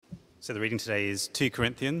So the reading today is 2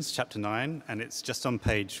 Corinthians chapter 9, and it's just on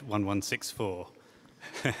page 1164.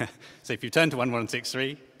 So if you turn to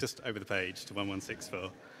 1163, just over the page to 1164,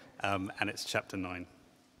 and it's chapter 9.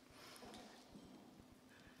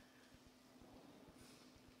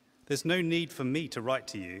 There's no need for me to write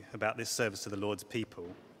to you about this service to the Lord's people,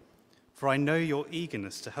 for I know your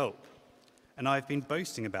eagerness to help, and I have been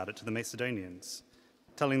boasting about it to the Macedonians,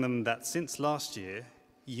 telling them that since last year,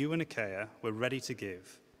 you and Achaia were ready to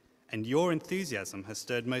give, and your enthusiasm has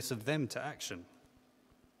stirred most of them to action.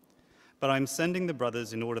 But I am sending the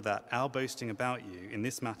brothers in order that our boasting about you in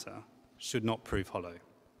this matter should not prove hollow,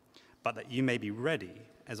 but that you may be ready,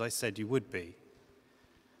 as I said you would be.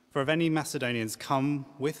 For if any Macedonians come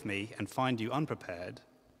with me and find you unprepared,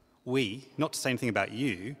 we, not to say anything about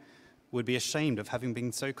you, would be ashamed of having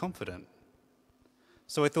been so confident.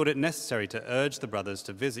 So I thought it necessary to urge the brothers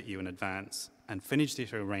to visit you in advance and finish the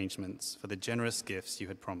arrangements for the generous gifts you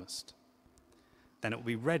had promised. Then it will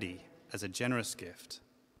be ready as a generous gift,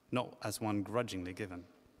 not as one grudgingly given.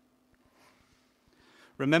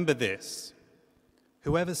 Remember this: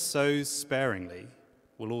 whoever sows sparingly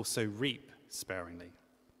will also reap sparingly.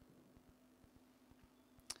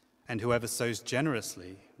 And whoever sows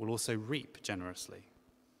generously will also reap generously.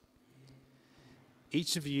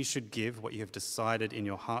 Each of you should give what you have decided in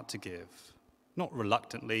your heart to give, not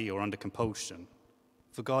reluctantly or under compulsion,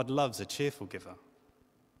 for God loves a cheerful giver.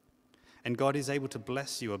 And God is able to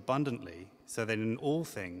bless you abundantly, so that in all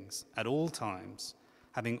things, at all times,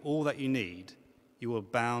 having all that you need, you will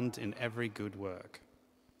abound in every good work.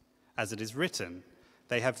 As it is written,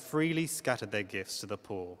 they have freely scattered their gifts to the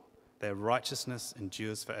poor, their righteousness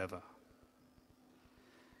endures forever.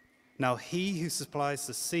 Now he who supplies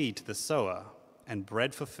the seed to the sower and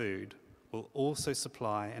bread for food will also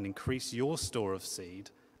supply and increase your store of seed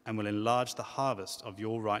and will enlarge the harvest of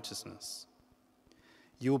your righteousness.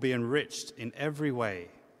 You will be enriched in every way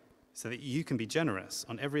so that you can be generous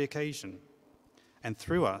on every occasion, and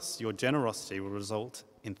through us your generosity will result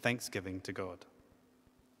in thanksgiving to God.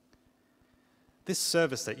 This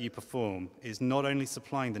service that you perform is not only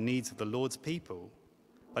supplying the needs of the Lord's people,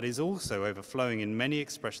 but is also overflowing in many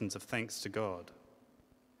expressions of thanks to God.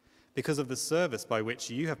 Because of the service by which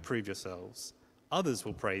you have proved yourselves, others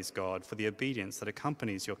will praise God for the obedience that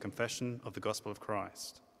accompanies your confession of the gospel of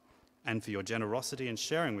Christ, and for your generosity in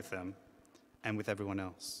sharing with them and with everyone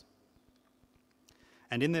else.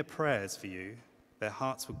 And in their prayers for you, their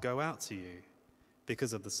hearts will go out to you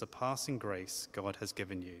because of the surpassing grace God has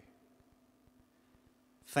given you.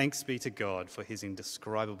 Thanks be to God for his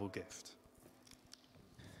indescribable gift.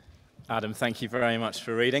 Adam, thank you very much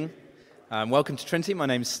for reading. Welcome to Trinity. My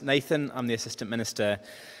name's Nathan. I'm the assistant minister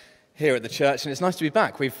here at the church, and it's nice to be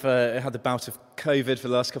back. We've had the bout of COVID for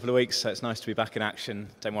the last couple of weeks, so it's nice to be back in action.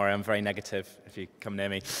 Don't worry, I'm very negative if you come near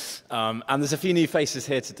me. And there's a few new faces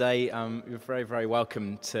here today. You're very, very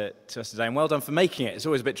welcome to us today, and well done for making it. It's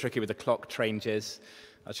always a bit tricky with the clock changes.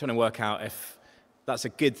 I was trying to work out if that's a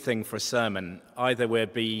good thing for a sermon. Either we'll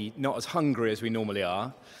be not as hungry as we normally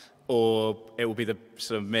are, or it will be the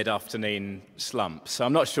sort of mid-afternoon slump. So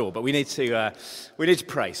I'm not sure, but we need to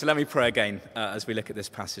pray. So let me pray again as we look at this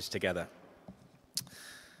passage together.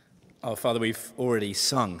 Oh, Father, we've already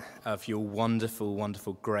sung of your wonderful,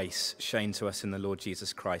 wonderful grace shown to us in the Lord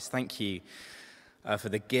Jesus Christ. Thank you for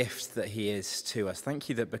the gift that he is to us. Thank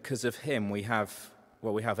you that because of him we have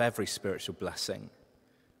every spiritual blessing.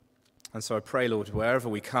 And so I pray, Lord, wherever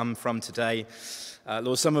we come from today,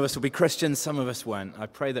 Lord, some of us will be Christians, some of us won't. I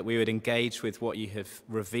pray that we would engage with what you have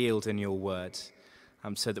revealed in your word,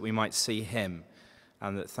 so that we might see him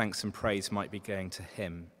and that thanks and praise might be going to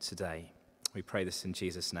him today. We pray this in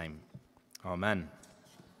Jesus' name. Amen.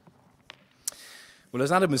 Well,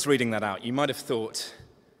 as Adam was reading that out, you might have thought,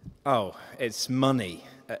 oh, it's money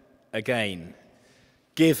again.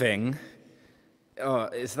 Giving. Oh,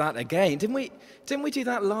 is that again? Didn't we do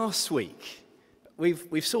that last week?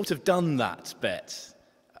 We've sort of done that bit.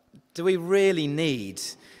 Do we really need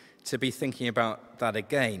to be thinking about that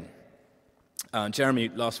again? Jeremy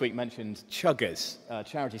last week mentioned chuggers,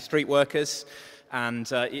 charity street workers,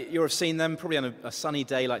 and you'll have seen them probably on a sunny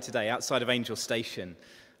day like today outside of Angel Station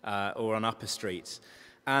or on Upper Street.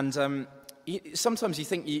 And sometimes you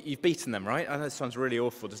think you've beaten them, right? I know it sounds really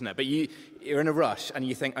awful, doesn't it? But you're in a rush and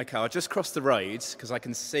you think, okay, I'll just cross the roads because I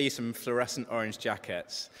can see some fluorescent orange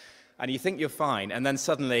jackets. And you think you're fine, and then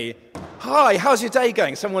suddenly, hi, how's your day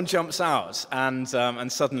going? Someone jumps out, and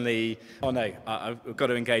suddenly, oh no, I've got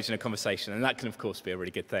to engage in a conversation, and that can, of course, be a really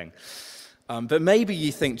good thing. But maybe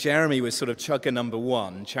you think Jeremy was sort of chugger number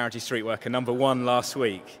one, charity street worker number one last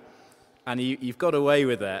week, and you've got away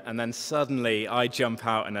with it, and then suddenly I jump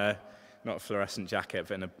out in a not a fluorescent jacket,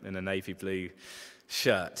 but in a navy blue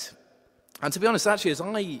shirt. And to be honest, actually, as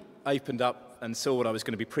I opened up and saw what I was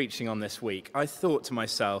going to be preaching on this week, I thought to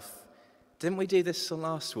myself, didn't we do this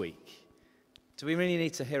last week? Do we really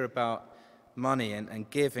need to hear about money and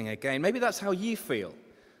giving again? Maybe that's how you feel.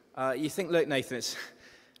 You think, look, Nathan,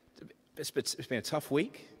 it's been a tough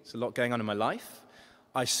week. There's a lot going on in my life.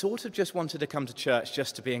 I sort of just wanted to come to church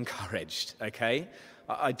just to be encouraged, okay?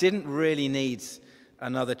 I didn't really need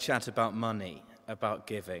another chat about money, about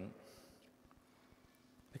giving.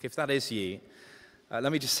 Look, if that is you,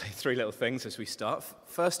 let me just say three little things as we start.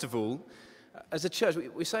 First of all, as a church,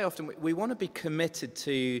 we say often we want to be committed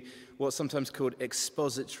to what's sometimes called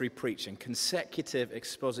expository preaching, consecutive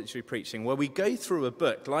expository preaching, where we go through a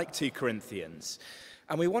book like 2 Corinthians,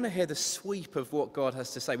 and we want to hear the sweep of what God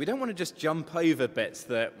has to say. We don't want to just jump over bits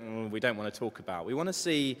that we don't want to talk about. We want to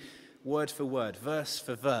see word for word, verse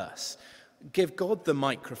for verse, give God the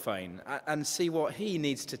microphone and see what he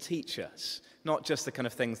needs to teach us, not just the kind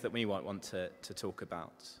of things that we might want to talk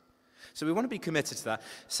about. So we want to be committed to that.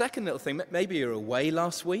 Second little thing, maybe you're away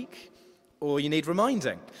last week, or you need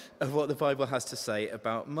reminding of what the Bible has to say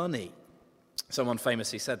about money. Someone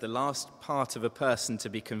famously said the last part of a person to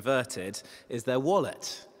be converted is their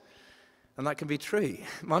wallet. And that can be true.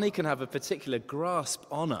 Money can have a particular grasp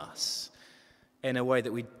on us in a way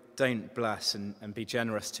that we don't bless and be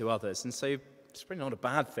generous to others. And so it's probably not a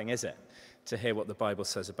bad thing, is it, to hear what the Bible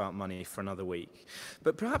says about money for another week.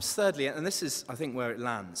 But perhaps thirdly, and this is, I think, where it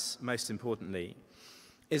lands most importantly,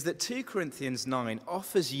 is that 2 Corinthians 9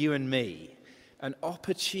 offers you and me an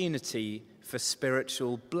opportunity for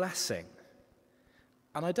spiritual blessing.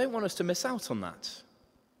 And I don't want us to miss out on that.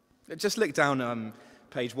 Just look down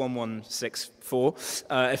page 1164,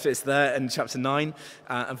 if it's there in chapter 9,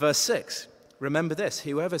 and verse 6. Remember this,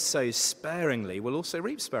 whoever sows sparingly will also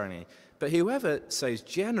reap sparingly, but whoever sows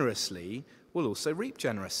generously will also reap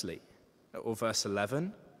generously. Or verse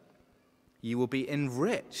 11, you will be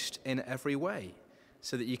enriched in every way,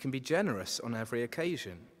 so that you can be generous on every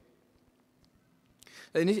occasion.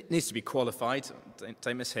 It needs to be qualified.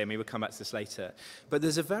 Don't mishear me, we'll come back to this later. But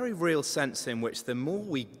there's a very real sense in which the more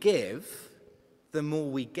we give, the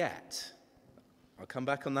more we get. I'll come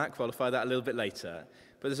back on that, qualify that a little bit later.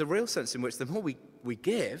 But there's a real sense in which the more we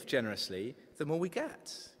give generously, the more we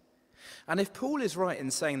get. And if Paul is right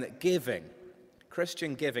in saying that giving,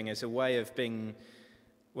 Christian giving, is a way of being,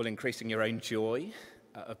 well, increasing your own joy,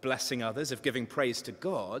 of blessing others, of giving praise to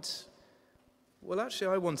God, well, actually,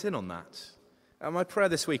 I want in on that. And my prayer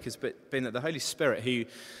this week has been that the Holy Spirit, who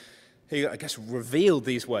I guess revealed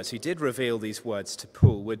these words, who did reveal these words to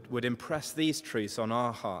Paul, would impress these truths on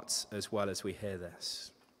our hearts as well as we hear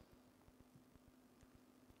this.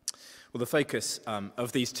 Well, the focus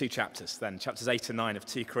of these two chapters, then, chapters 8 and 9 of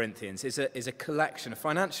 2 Corinthians, is a collection, a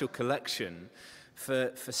financial collection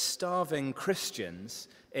for starving Christians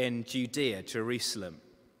in Judea, Jerusalem.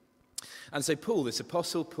 And so Paul, this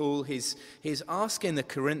apostle Paul, he's asking the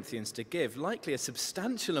Corinthians to give likely a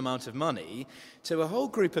substantial amount of money to a whole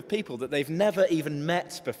group of people that they've never even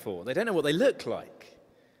met before. They don't know what they look like.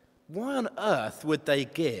 Why on earth would they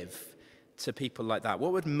give to people like that?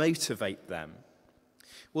 What would motivate them?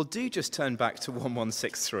 Well, do just turn back to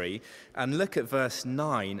 1163 and look at verse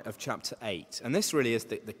 9 of chapter 8. And this really is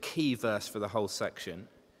the key verse for the whole section,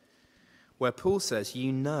 where Paul says,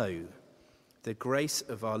 you know the grace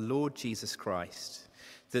of our Lord Jesus Christ,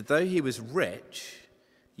 that though he was rich,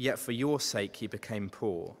 yet for your sake he became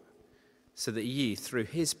poor, so that you, through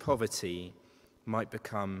his poverty, might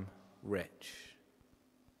become rich.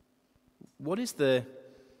 What is the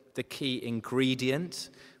key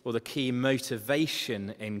ingredient or the key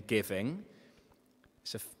motivation in giving?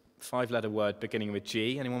 It's a 5-letter word beginning with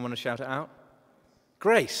G. Anyone want to shout it out?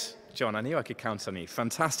 Grace. John, I knew I could count on you.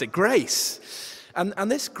 Fantastic. Grace.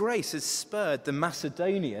 And this grace has spurred the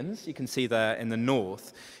Macedonians, you can see there in the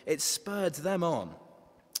north, it spurred them on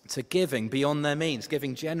to giving beyond their means,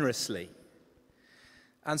 giving generously.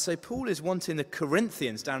 And so Paul is wanting the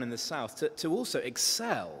Corinthians down in the south to also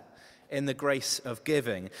excel in the grace of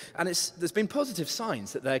giving. And there's been positive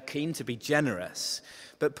signs that they're keen to be generous.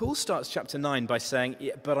 But Paul starts chapter 9 by saying,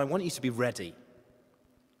 yeah, but I want you to be ready.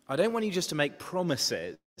 I don't want you just to make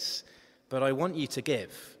promises, but I want you to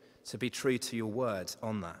give, to be true to your word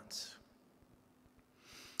on that.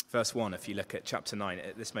 Verse 1, if you look at chapter 9,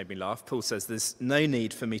 this made me laugh. Paul says, there's no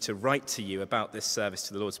need for me to write to you about this service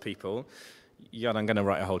to the Lord's people. Yet I'm going to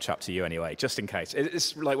write a whole chapter to you anyway, just in case.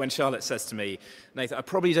 It's like when Charlotte says to me, Nathan, I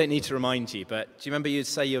probably don't need to remind you, but do you remember you'd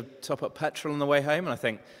say you'd top up petrol on the way home? And I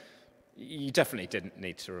think, you definitely didn't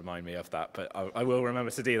need to remind me of that, but I will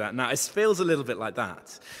remember to do that. Now, it feels a little bit like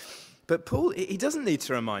that. But Paul, he doesn't need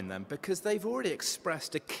to remind them because they've already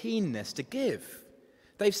expressed a keenness to give.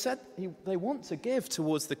 They've said they want to give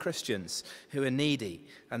towards the Christians who are needy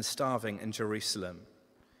and starving in Jerusalem.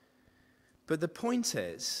 But the point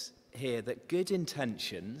is here that good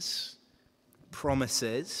intentions,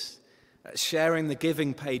 promises, sharing the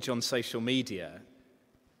giving page on social media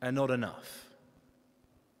are not enough.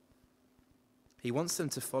 He wants them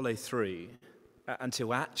to follow through and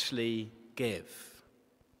to actually give.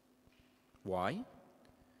 Why?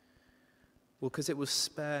 Well, because it will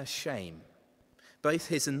spare shame, both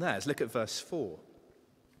his and theirs. Look at verse 4.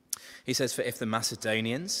 He says, "For if the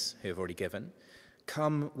Macedonians, who have already given,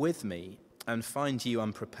 come with me and find you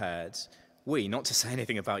unprepared, we, not to say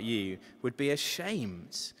anything about you, would be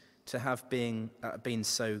ashamed to have been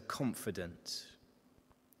so confident."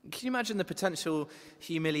 Can you imagine the potential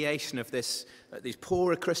humiliation of these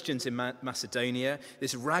poorer Christians in Macedonia,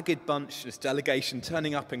 this ragged bunch, this delegation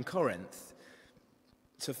turning up in Corinth,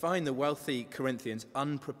 to find the wealthy Corinthians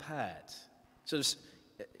unprepared, sort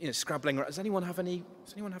of, scrabbling around. Does anyone have any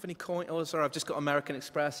coin? Oh, sorry, I've just got American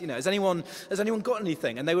Express. Has anyone got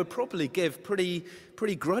anything? And they would probably give pretty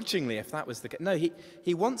grudgingly if that was the case. No,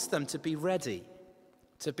 he wants them to be ready,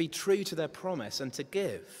 to be true to their promise and to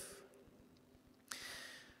give.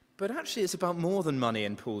 But actually, it's about more than money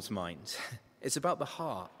in Paul's mind. It's about the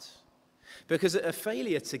heart. Because a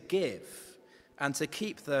failure to give and to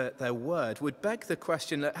keep their word would beg the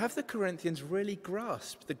question, have the Corinthians really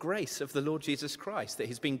grasped the grace of the Lord Jesus Christ that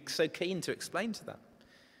he's been so keen to explain to them?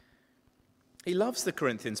 He loves the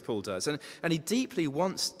Corinthians, Paul does, and he deeply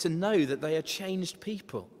wants to know that they are changed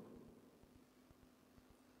people.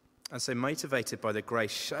 And so motivated by the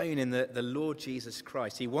grace shown in the Lord Jesus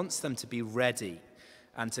Christ, he wants them to be ready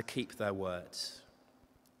and to keep their words.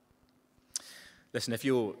 Listen, if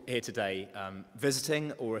you're here today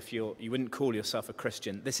visiting, or if you wouldn't call yourself a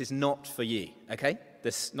Christian, this is not for you, okay?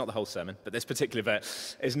 This, not the whole sermon, but this particular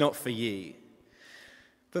bit is not for you.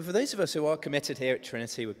 But for those of us who are committed here at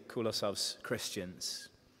Trinity, we call ourselves Christians.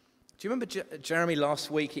 Do you remember Jeremy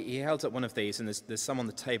last week? He held up one of these, and there's some on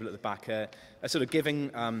the table at the back, a sort of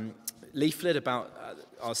giving leaflet about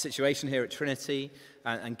our situation here at Trinity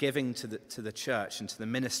and giving to the church and to the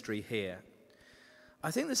ministry here. I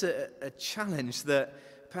think there's a challenge that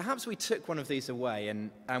perhaps we took one of these away and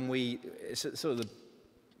it's sort of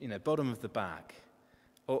the bottom of the bag.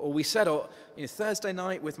 Or we said, Thursday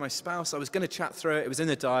night with my spouse, I was going to chat through it, it was in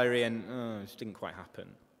the diary, and it just didn't quite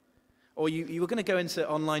happen. Or you were going to go into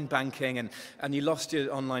online banking and you lost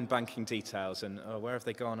your online banking details, and where have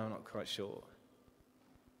they gone? I'm not quite sure.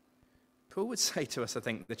 Paul would say to us, I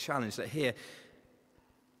think, the challenge that here,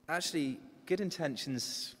 actually, good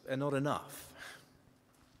intentions are not enough.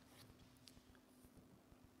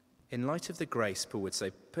 In light of the grace, Paul would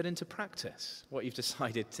say, put into practice what you've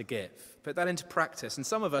decided to give. Put that into practice. And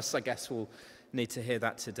some of us, I guess, will need to hear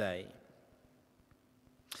that today.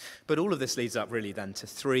 But all of this leads up really then to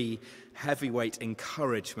three heavyweight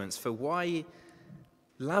encouragements for why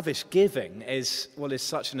lavish giving is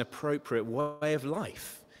such an appropriate way of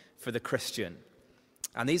life for the Christian.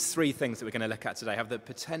 And these three things that we're going to look at today have the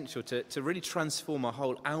potential to really transform our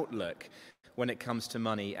whole outlook when it comes to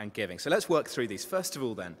money and giving. So let's work through these. First of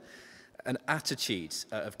all then, an attitude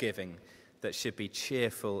of giving that should be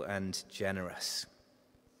cheerful and generous.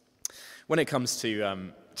 When it comes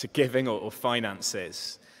to giving or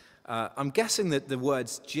finances, I'm guessing that the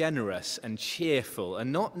words generous and cheerful are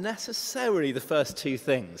not necessarily the first two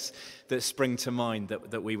things that spring to mind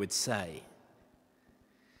that we would say.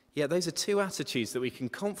 Yet those are two attitudes that we can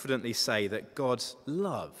confidently say that God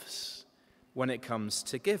loves when it comes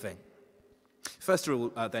to giving. First of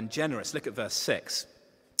all, then, generous. Look at verse 6.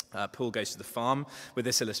 Paul goes to the farm with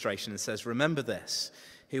this illustration and says, "Remember this,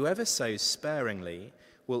 whoever sows sparingly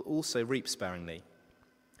will also reap sparingly.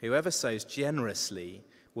 Whoever sows generously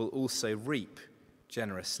will also reap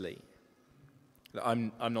generously."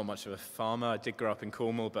 I'm not much of a farmer. I did grow up in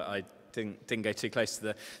Cornwall, but I didn't go too close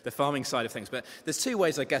to the farming side of things. But there's two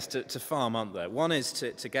ways, I guess, to farm, aren't there? One is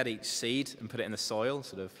to get each seed and put it in the soil,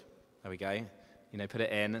 sort of, there we go, put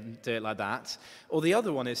it in and do it like that. Or the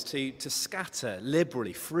other one is to scatter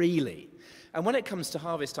liberally, freely. And when it comes to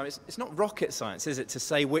harvest time, it's not rocket science, is it, to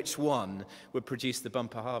say which one would produce the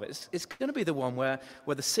bumper harvest. It's going to be the one where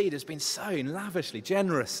the seed has been sown lavishly,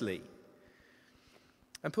 generously.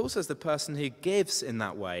 And Paul says the person who gives in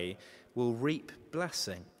that way will reap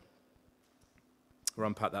blessing. We'll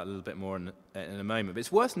unpack that a little bit more in a moment. But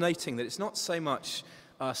it's worth noting that it's not so much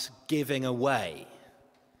us giving away,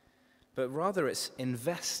 but rather it's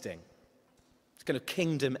investing. It's kind of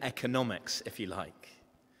kingdom economics, if you like.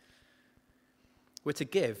 We're to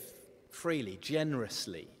give freely,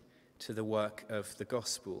 generously, to the work of the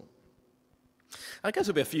gospel. I guess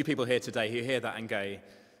there'll be a few people here today who hear that and go,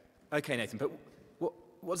 okay, Nathan, but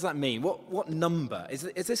what does that mean? What number? Is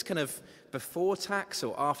this kind of before tax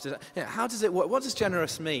or after tax? How does it work? What does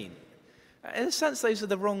generous mean? In a sense, those are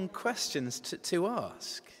the wrong questions to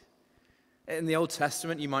ask. In the Old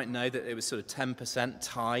Testament, you might know that it was sort of 10%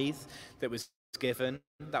 tithe that was given.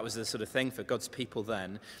 That was the sort of thing for God's people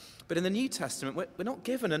then. But in the New Testament, we're not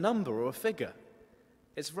given a number or a figure.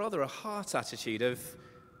 It's rather a heart attitude of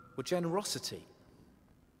generosity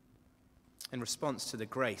in response to the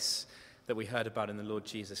grace that we heard about in the Lord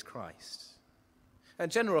Jesus Christ.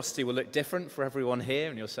 And generosity will look different for everyone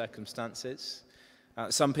here in your circumstances.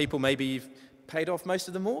 Some people, maybe you've paid off most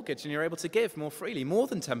of the mortgage and you're able to give more freely, more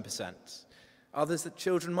than 10%. Others, the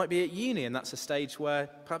children might be at uni, and that's a stage where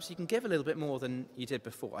perhaps you can give a little bit more than you did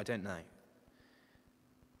before. I don't know.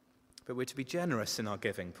 But we're to be generous in our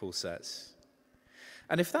giving, Paul says.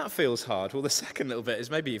 And if that feels hard, well, the second little bit is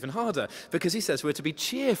maybe even harder, because he says we're to be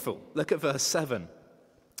cheerful. Look at verse 7.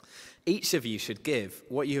 Each of you should give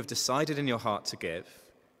what you have decided in your heart to give,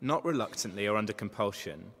 not reluctantly or under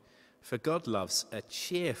compulsion, for God loves a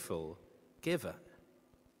cheerful giver.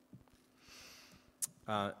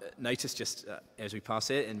 Notice just as we pass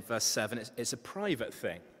it in verse 7, it's a private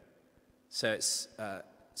thing. So it's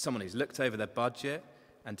someone who's looked over their budget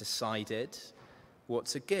and decided what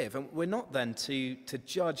to give. And we're not then to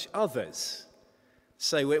judge others.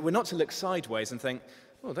 So we're not to look sideways and think,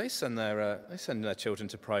 well, they send their children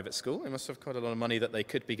to private school. They must have quite a lot of money that they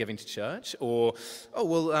could be giving to church. Or,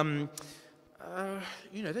 those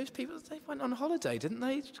people, they went on holiday, didn't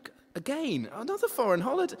they? Again, another foreign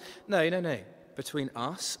holiday. No. Between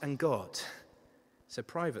us and God. It's a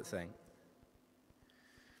private thing.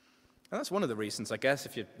 And that's one of the reasons, I guess,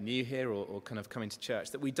 if you're new here or kind of coming to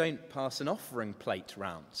church, that we don't pass an offering plate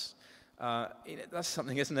round. That's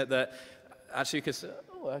something, isn't it, that actually you could say,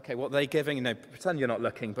 what are they giving? Pretend you're not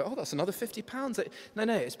looking, but that's another £50.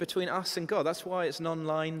 No, it's between us and God. That's why it's an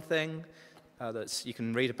online thing that you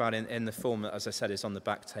can read about in the form that, as I said, is on the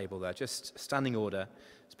back table there. Just standing order.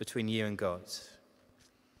 It's between you and God.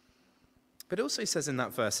 But it also says in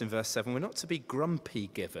that verse, in verse 7, we're not to be grumpy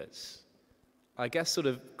givers. I guess sort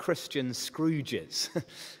of Christian Scrooges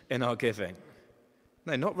in our giving.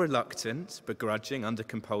 No, not reluctant, begrudging, under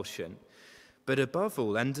compulsion. But above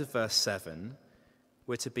all, end of verse 7,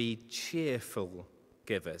 we're to be cheerful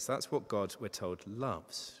givers. That's what God, we're told,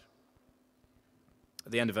 loves.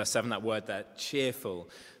 At the end of verse 7, that word there, cheerful,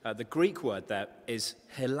 the Greek word there is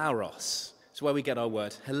hilaros. It's where we get our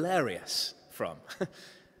word hilarious from.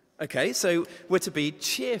 Okay, so we're to be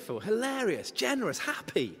cheerful, hilarious, generous,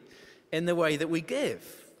 happy in the way that we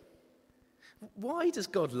give. Why does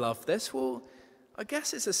God love this? Well, I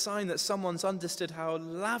guess it's a sign that someone's understood how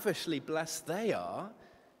lavishly blessed they are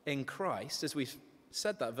in Christ, as we've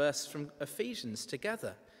said that verse from Ephesians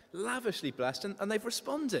together. Lavishly blessed, and they've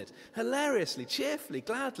responded hilariously, cheerfully,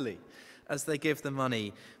 gladly, as they give the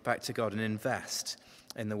money back to God and invest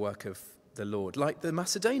in the work of the Lord, like the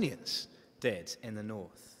Macedonians did in the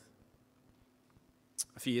north.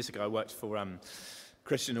 A few years ago, I worked for a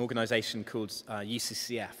Christian organization called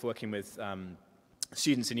UCCF, working with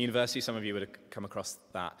students in university. Some of you would have come across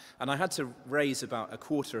that. And I had to raise about a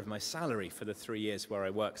quarter of my salary for the 3 years where I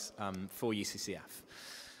worked for UCCF.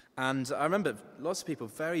 And I remember lots of people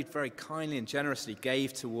very, very kindly and generously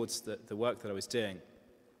gave towards the work that I was doing.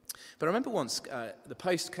 But I remember once the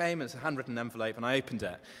post came, it's a handwritten envelope, and I opened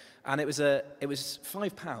it. And it was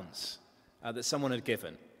 £5 that someone had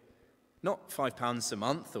given. Not £5 a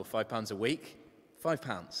month or £5 a week,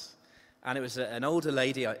 £5. And it was an older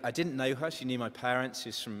lady. I didn't know her. She knew my parents.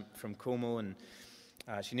 She's from Cornwall, and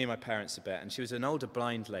she knew my parents a bit. And she was an older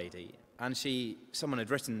blind lady. And someone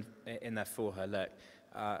had written in there for her, look,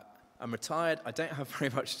 I'm retired. I don't have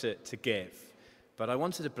very much to give. But I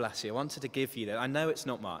wanted to bless you. I wanted to give you that. I know it's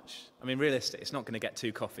not much. I mean, realistic, it's not going to get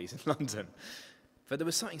 2 coffees in London. But there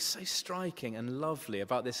was something so striking and lovely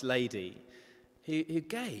about this lady who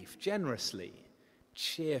gave generously,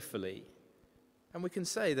 cheerfully. And we can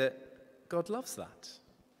say that God loves that.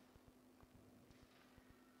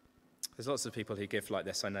 There's lots of people who give like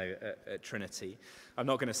this, I know, at Trinity. I'm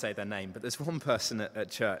not going to say their name, but there's one person at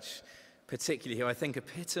church particularly who I think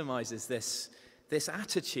epitomizes this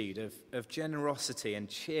attitude of generosity and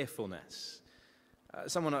cheerfulness.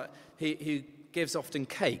 Someone who gives often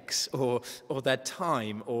cakes or their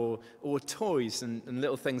time or toys and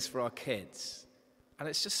little things for our kids. And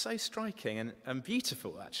it's just so striking and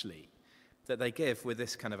beautiful, actually, that they give with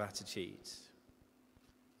this kind of attitude.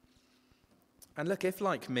 And look, if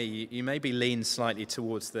like me, you maybe lean slightly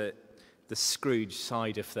towards the Scrooge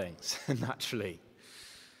side of things, naturally.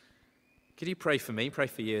 Could you pray for me, pray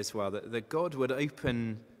for you as well, that God would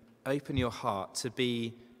open your heart to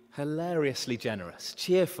be hilariously generous,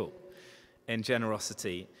 cheerful in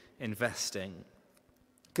generosity, investing.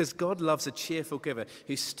 Because God loves a cheerful giver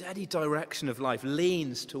whose steady direction of life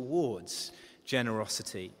leans towards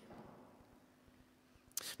generosity.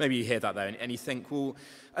 Maybe you hear that though, and you think, well,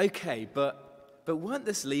 okay, but won't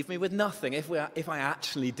this leave me with nothing? If I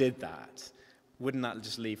actually did that, wouldn't that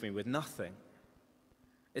just leave me with nothing?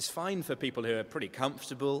 It's fine for people who are pretty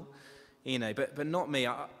comfortable, but not me.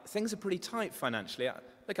 Things are pretty tight financially.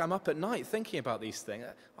 Look, I'm up at night thinking about these things.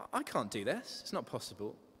 I can't do this. It's not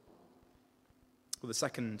possible. Well, the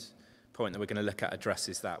second point that we're going to look at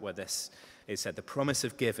addresses that, where this is said, the promise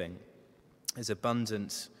of giving is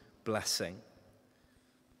abundant blessing.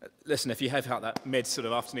 Listen, if you have had that mid sort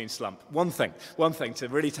of afternoon slump, one thing to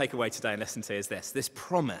really take away today and listen to is this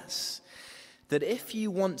promise that if you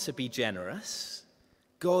want to be generous,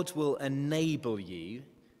 God will enable you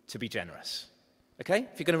to be generous. Okay?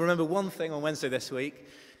 If you're going to remember one thing on Wednesday this week,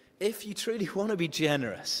 if you truly want to be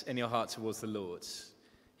generous in your heart towards the Lord,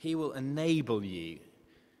 he will enable you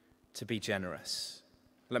to be generous.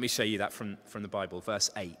 Let me show you that from the Bible,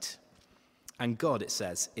 verse 8. And God, it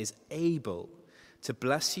says, is able to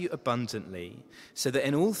bless you abundantly, so that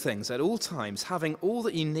in all things, at all times, having all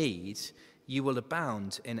that you need, you will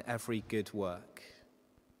abound in every good work.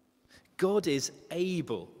 God is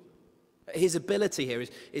able. His ability here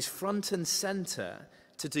is front and center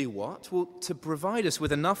to do what? Well, to provide us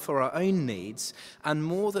with enough for our own needs and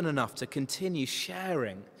more than enough to continue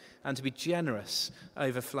sharing and to be generous,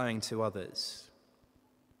 overflowing to others.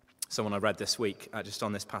 Someone I read this week just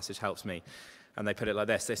on this passage helps me, and they put it like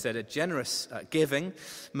this. They said, a generous giving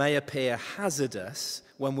may appear hazardous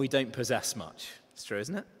when we don't possess much. It's true,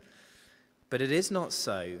 isn't it? But it is not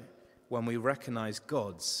so when we recognize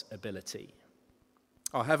God's ability.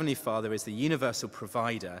 Our Heavenly Father is the universal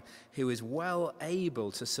provider who is well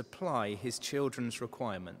able to supply his children's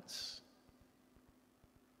requirements.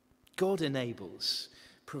 God enables,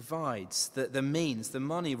 provides the means, the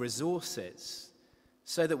money, resources,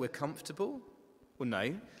 so that we're comfortable. Well,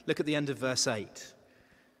 no. Look at the end of verse 8.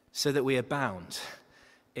 So that we abound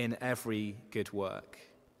in every good work.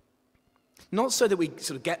 Not so that we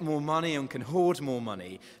sort of get more money and can hoard more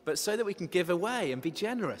money, but so that we can give away and be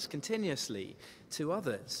generous continuously to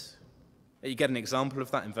others. You get an example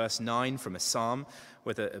of that in verse 9 from a psalm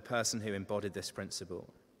with a person who embodied this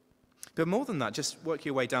principle. But more than that, just work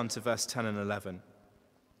your way down to verse 10 and 11.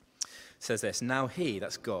 It says this, now he,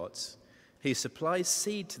 that's God, who supplies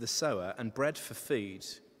seed to the sower and bread for food,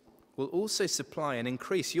 will also supply and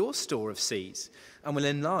increase your store of seeds and will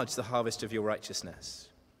enlarge the harvest of your righteousness.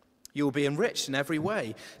 You will be enriched in every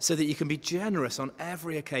way so that you can be generous on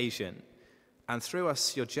every occasion. And through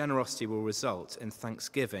us, your generosity will result in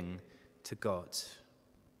thanksgiving to God.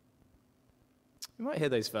 You might hear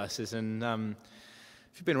those verses, and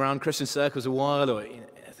if you've been around Christian circles a while, or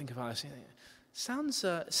think about it,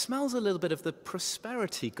 smells a little bit of the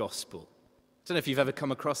prosperity gospel. I don't know if you've ever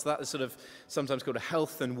come across that. It's sort of sometimes called a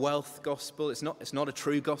health and wealth gospel. It's not a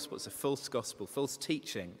true gospel. It's a false gospel, false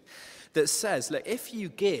teaching that says, look, if you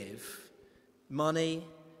give money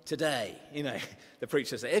today, the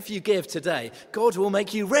preacher says, if you give today, God will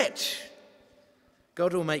make you rich.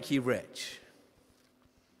 God will make you rich.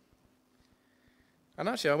 And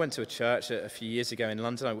actually, I went to a church a few years ago in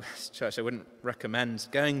London, a church I wouldn't recommend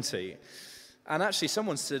going to. And actually,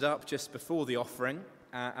 someone stood up just before the offering,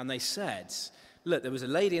 and they said, look, there was a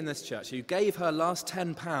lady in this church who gave her last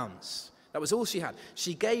 £10. That was all she had.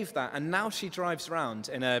 She gave that, and now she drives around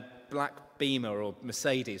in a black Beamer or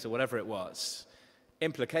Mercedes or whatever it was.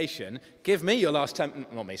 Implication, give me your last 10,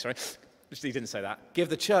 not me, sorry. He didn't say that. Give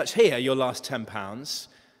the church here your last £10,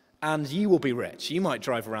 and you will be rich. You might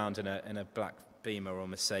drive around in a black Beamer or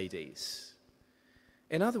Mercedes.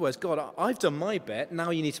 In other words, God, I've done my bit.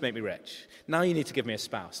 Now you need to make me rich. Now you need to give me a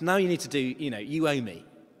spouse. Now you need to do, you owe me.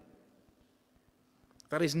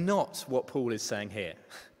 That is not what Paul is saying here.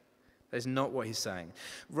 That is not what he's saying.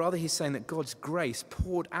 Rather, he's saying that God's grace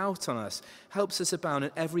poured out on us helps us abound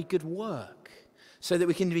in every good work, so that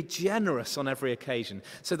we can be generous on every occasion,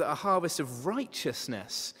 so that a harvest of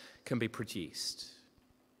righteousness can be produced.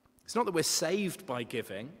 It's not that we're saved by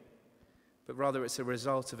giving, but rather it's a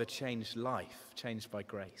result of a changed life, changed by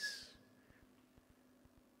grace.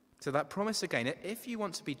 So that promise again, if you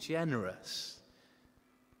want to be generous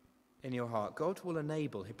in your heart, God will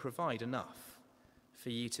enable, he'll provide enough for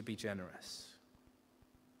you to be generous.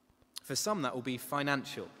 For some, that will be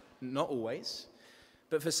financial. Not always.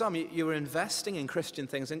 But for some, you're investing in Christian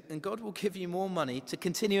things, and God will give you more money to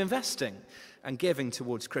continue investing and giving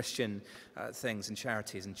towards Christian things and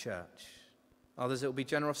charities and church. Others, it will be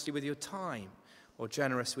generosity with your time or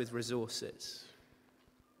generous with resources.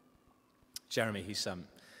 Jeremy, who's,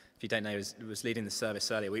 if you don't know, was leading the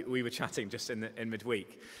service earlier. We were chatting just in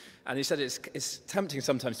midweek. And he said it's tempting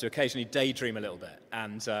sometimes to occasionally daydream a little bit.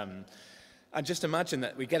 And just imagine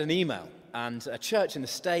that we get an email and a church in the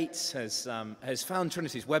States has found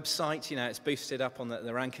Trinity's website. It's boosted up on the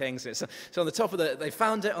rankings. It's on the top of they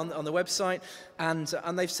found it on the website. And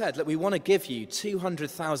they've said, look, we want to give you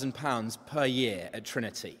 £200,000 per year at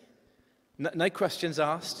Trinity. No questions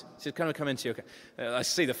asked. Just kind of come into your... I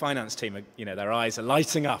see the finance team, their eyes are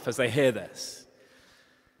lighting up as they hear this.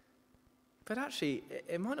 But actually,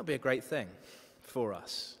 it might not be a great thing for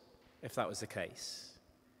us if that was the case.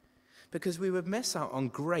 Because we would miss out on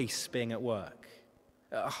grace being at work,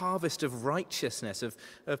 a harvest of righteousness,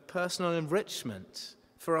 of personal enrichment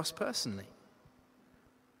for us personally.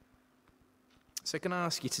 So can I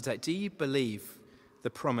ask you today, do you believe the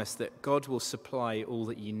promise that God will supply all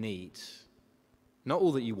that you need? Not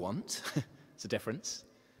all that you want, it's a difference,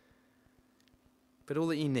 but all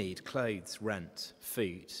that you need, clothes, rent,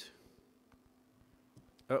 food,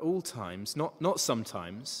 at all times, not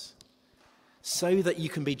sometimes, so that you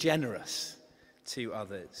can be generous to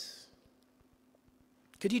others.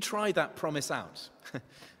 Could you try that promise out?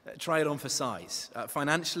 Try it on for size.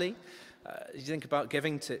 Financially, you think about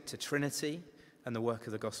giving to Trinity and the work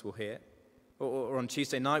of the gospel here. Or on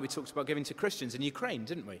Tuesday night, we talked about giving to Christians in Ukraine,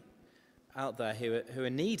 didn't we? Out there who are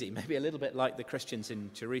needy, maybe a little bit like the Christians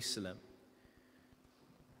in Jerusalem.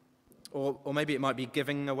 Or maybe it might be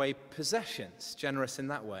giving away possessions, generous in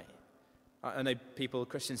that way. I know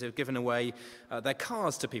Christians who have given away their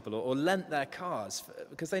cars to people or lent their cars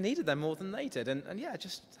because they needed them more than they did. And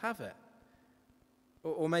just have it.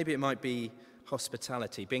 Or maybe it might be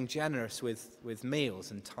hospitality, being generous with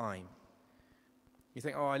meals and time. You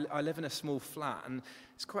think, I live in a small flat and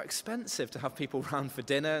it's quite expensive to have people round for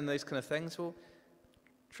dinner and those kind of things. Well,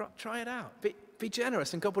 try it out. Be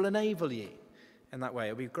generous and God will enable you in that way.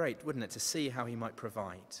 It would be great, wouldn't it, to see how he might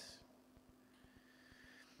provide.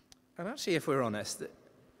 And actually, if we're honest,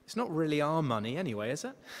 it's not really our money anyway, is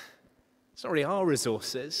it? It's not really our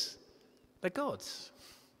resources. They're God's.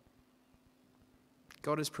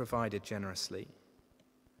 God has provided generously,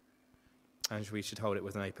 and we should hold it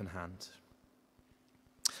with an open hand.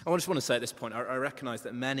 I just want to say at this point, I recognize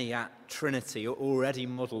that many at Trinity already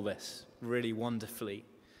model this really wonderfully.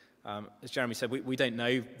 As Jeremy said, we don't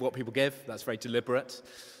know what people give. That's very deliberate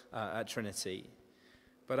at Trinity.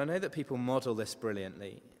 But I know that people model this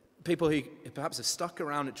brilliantly. People who perhaps have stuck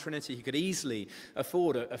around at Trinity who could easily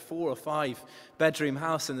afford a 4 or 5 bedroom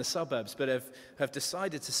house in the suburbs, but have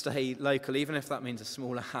decided to stay local, even if that means a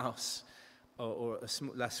smaller house or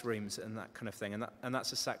less rooms and that kind of thing. And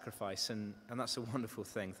that's a sacrifice, and that's a wonderful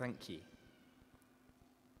thing. Thank you.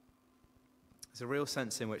 There's a real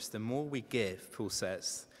sense in which the more we give, Paul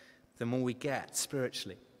says, the more we get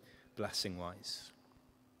spiritually, blessing-wise.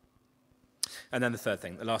 And then the third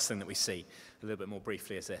thing, the last thing that we see a little bit more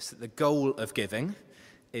briefly is this, that the goal of giving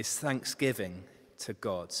is thanksgiving to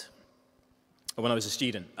God. When I was a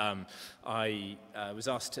student, I was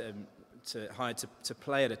asked to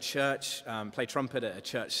play at a church, play trumpet at a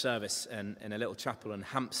church service in a little chapel in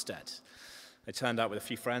Hampstead. I turned out with a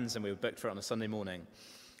few friends and we were booked for it on a Sunday morning.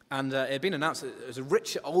 And it had been announced that there was a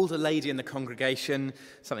rich older lady in the congregation,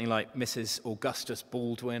 something like Mrs. Augustus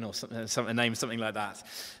Baldwin or something named something like that.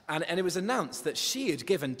 And it was announced that she had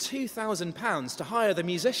given £2,000 to hire the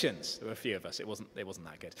musicians. There were a few of us. It wasn't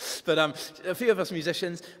that good. But a few of us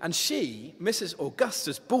musicians. And she, Mrs.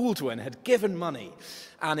 Augustus Baldwin, had given money.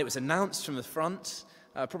 And it was announced from the front,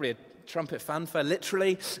 probably a trumpet fanfare,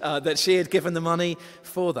 literally, that she had given the money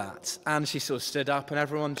for that. And she sort of stood up and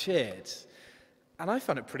everyone cheered. And I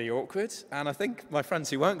found it pretty awkward, and I think my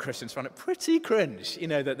friends who weren't Christians found it pretty cringe,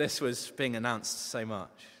 that this was being announced so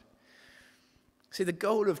much. See, the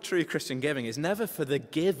goal of true Christian giving is never for the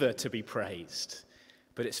giver to be praised,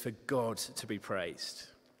 but it's for God to be praised.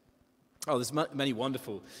 There's many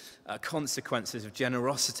wonderful consequences of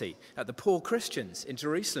generosity that the poor Christians in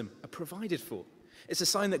Jerusalem are provided for. It's a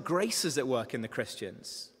sign that grace is at work in the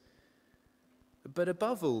Christians. But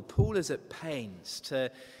above all, Paul is at pains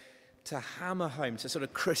to hammer home, to sort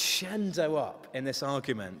of crescendo up in this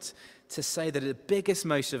argument, to say that the biggest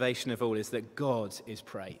motivation of all is that God is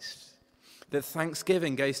praised, that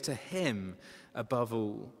thanksgiving goes to him above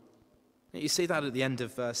all. You see that at the end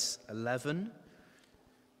of verse 11,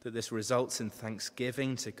 that this results in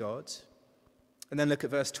thanksgiving to God. And then look at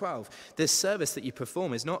verse 12. This service that you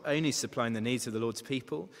perform is not only supplying the needs of the Lord's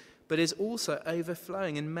people, but is also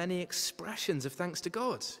overflowing in many expressions of thanks to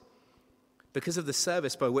God. Because of the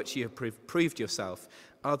service by which you have proved yourself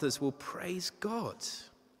others will praise God.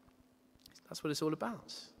 That's what it's all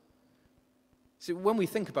about. So when we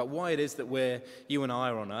think about why it is that you and I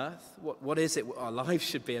are on earth, what is it our lives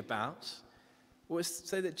should be about? Well, it's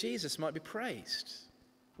so that Jesus might be praised,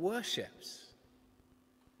 worshipped.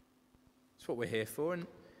 That's what we're here for. And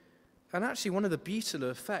actually one of the beautiful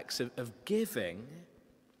effects of giving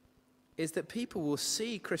is that people will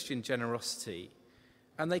see Christian generosity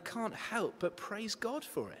and they can't help but praise God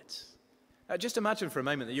for it. Just imagine for a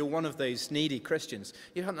moment that you're one of those needy Christians.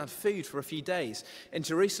 You haven't had food for a few days in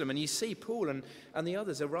Jerusalem, and you see Paul and the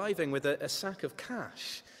others arriving with a sack of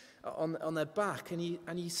cash on their back, and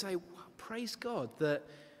you say, wow, praise God that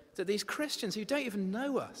these Christians who don't even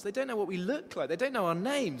know us, they don't know what we look like, they don't know our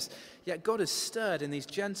names, yet God has stirred in these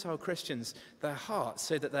Gentile Christians their hearts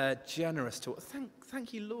so that they're generous to us.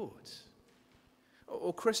 Thank you, Lord.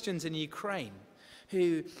 Or Christians in Ukraine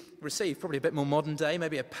who receive, probably a bit more modern day,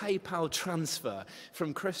 maybe a PayPal transfer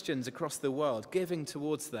from Christians across the world, giving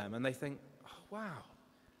towards them, and they think, oh, wow,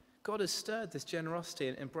 God has stirred this generosity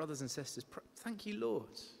in brothers and sisters. Thank you,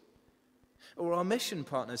 Lord. Or our mission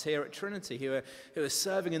partners here at Trinity who are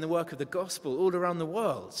serving in the work of the gospel all around the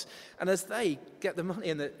world. And as they get the money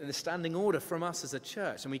in the standing order from us as a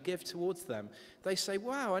church and we give towards them, they say,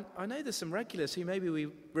 wow, I know there's some regulars who maybe we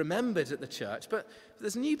remembered at the church, but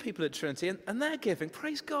there's new people at Trinity and they're giving.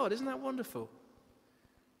 Praise God, isn't that wonderful?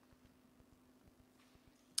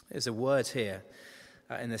 There's a word here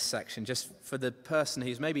in this section just for the person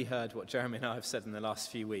who's maybe heard what Jeremy and I have said in the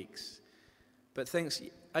last few weeks, but thinks,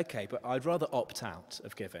 okay, but I'd rather opt out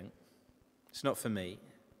of giving. It's not for me.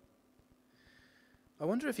 I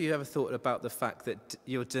wonder if you ever thought about the fact that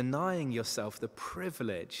you're denying yourself the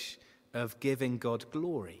privilege of giving God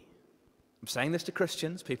glory. I'm saying this to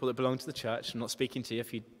Christians, people that belong to the church. I'm not speaking to you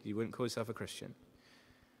if you wouldn't call yourself a Christian.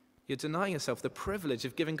 You're denying yourself the privilege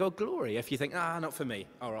of giving God glory if you think, not for me,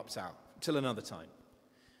 I'll opt out till another time.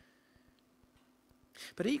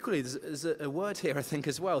 But equally, there's a word here, I think,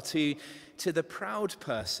 as well, to the proud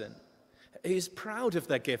person who's proud of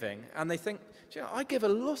their giving, and they think, I give a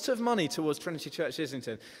lot of money towards Trinity Church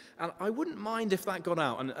Islington, and I wouldn't mind if that got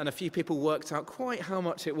out, and a few people worked out quite how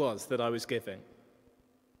much it was that I was giving.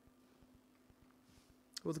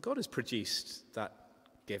 Well, God has produced that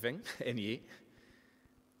giving in you,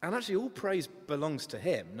 and actually all praise belongs to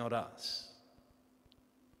him, not us.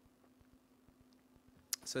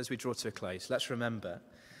 So as we draw to a close, let's remember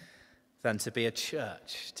then to be a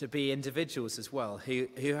church, to be individuals as well, who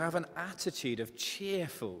have an attitude of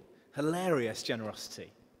cheerful, hilarious generosity.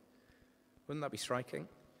 Wouldn't that be striking?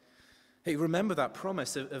 Who remember that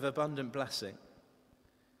promise of abundant blessing.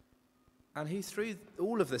 And who through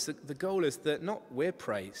all of this, the goal is that not we're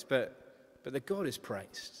praised, but that God is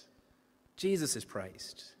praised. Jesus is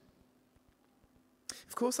praised.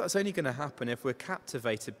 Of course, that's only going to happen if we're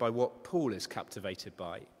captivated by what Paul is captivated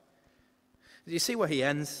by. Do you see where he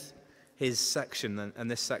ends his section,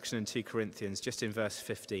 and this section in 2 Corinthians, just in verse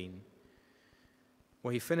 15,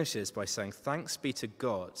 where he finishes by saying, thanks be to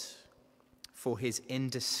God for his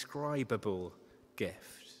indescribable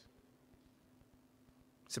gift.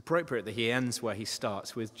 It's appropriate that he ends where he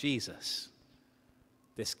starts with Jesus,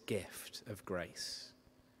 this gift of grace.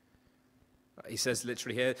 He says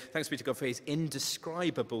literally here, thanks be to God for his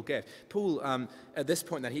indescribable gift. Paul, at this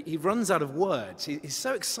point then, he runs out of words. He's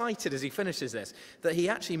so excited as he finishes this that he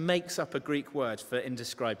actually makes up a Greek word for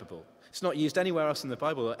indescribable. It's not used anywhere else in the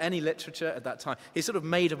Bible or any literature at that time. He sort of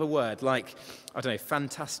made up a word like, I don't know,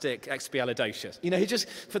 fantastic expialidocious. He just,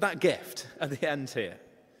 for that gift at the end here.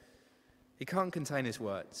 He can't contain his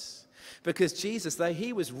words. Because Jesus, though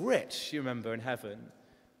he was rich, you remember, in heaven,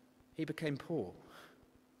 he became poor.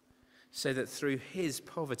 So that through his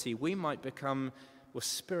poverty we might become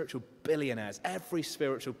spiritual billionaires. Every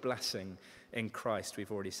spiritual blessing in Christ,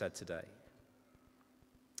 we've already said today.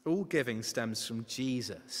 All giving stems from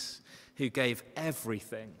Jesus, who gave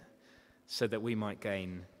everything so that we might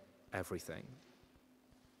gain everything.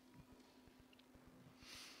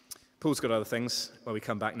 Paul's got other things when we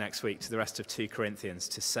come back next week to the rest of 2 Corinthians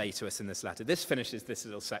to say to us in this letter. This finishes this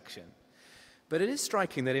little section. But it is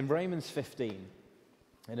striking that in Romans 15,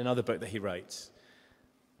 in another book that he wrote,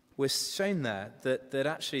 we're shown there that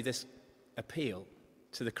actually this appeal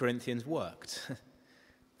to the Corinthians worked.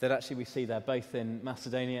 That actually we see there both in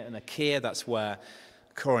Macedonia and Achaia, that's where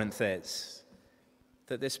Corinth is.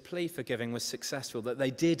 That this plea for giving was successful, that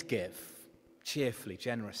they did give cheerfully,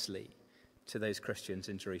 generously to those Christians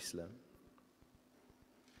in Jerusalem.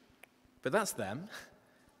 But that's them.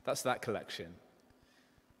 That's that collection.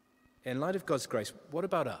 In light of God's grace, what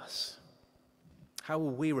about us? How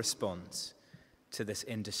will we respond to this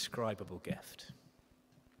indescribable gift?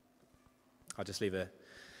 I'll just leave a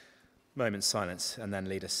Moment's silence, and then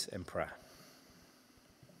lead us in prayer.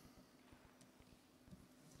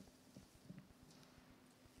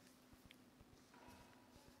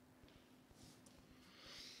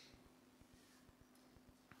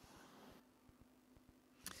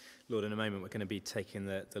 Lord, in a moment we're going to be taking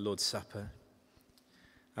the Lord's Supper.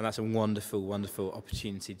 And that's a wonderful, wonderful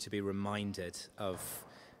opportunity to be reminded of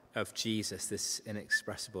Jesus, this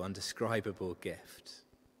inexpressible, undescribable gift.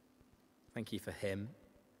 Thank you for him.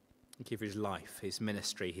 Thank you for his life, his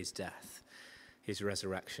ministry, his death, his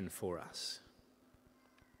resurrection for us.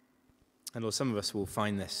 And Lord, some of us will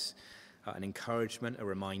find this an encouragement, a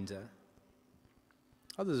reminder.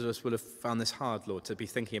 Others of us will have found this hard, Lord, to be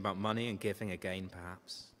thinking about money and giving again,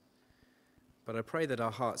 perhaps. But I pray that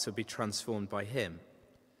our hearts will be transformed by him,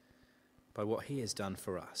 by what he has done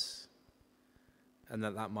for us, and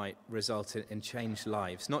that might result in changed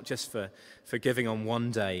lives, not just for giving on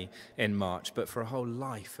one day in March, but for a whole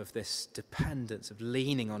life of this dependence, of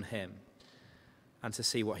leaning on him, and to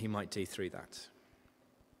see what he might do through that.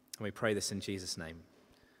 And we pray this in Jesus' name.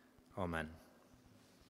 Amen.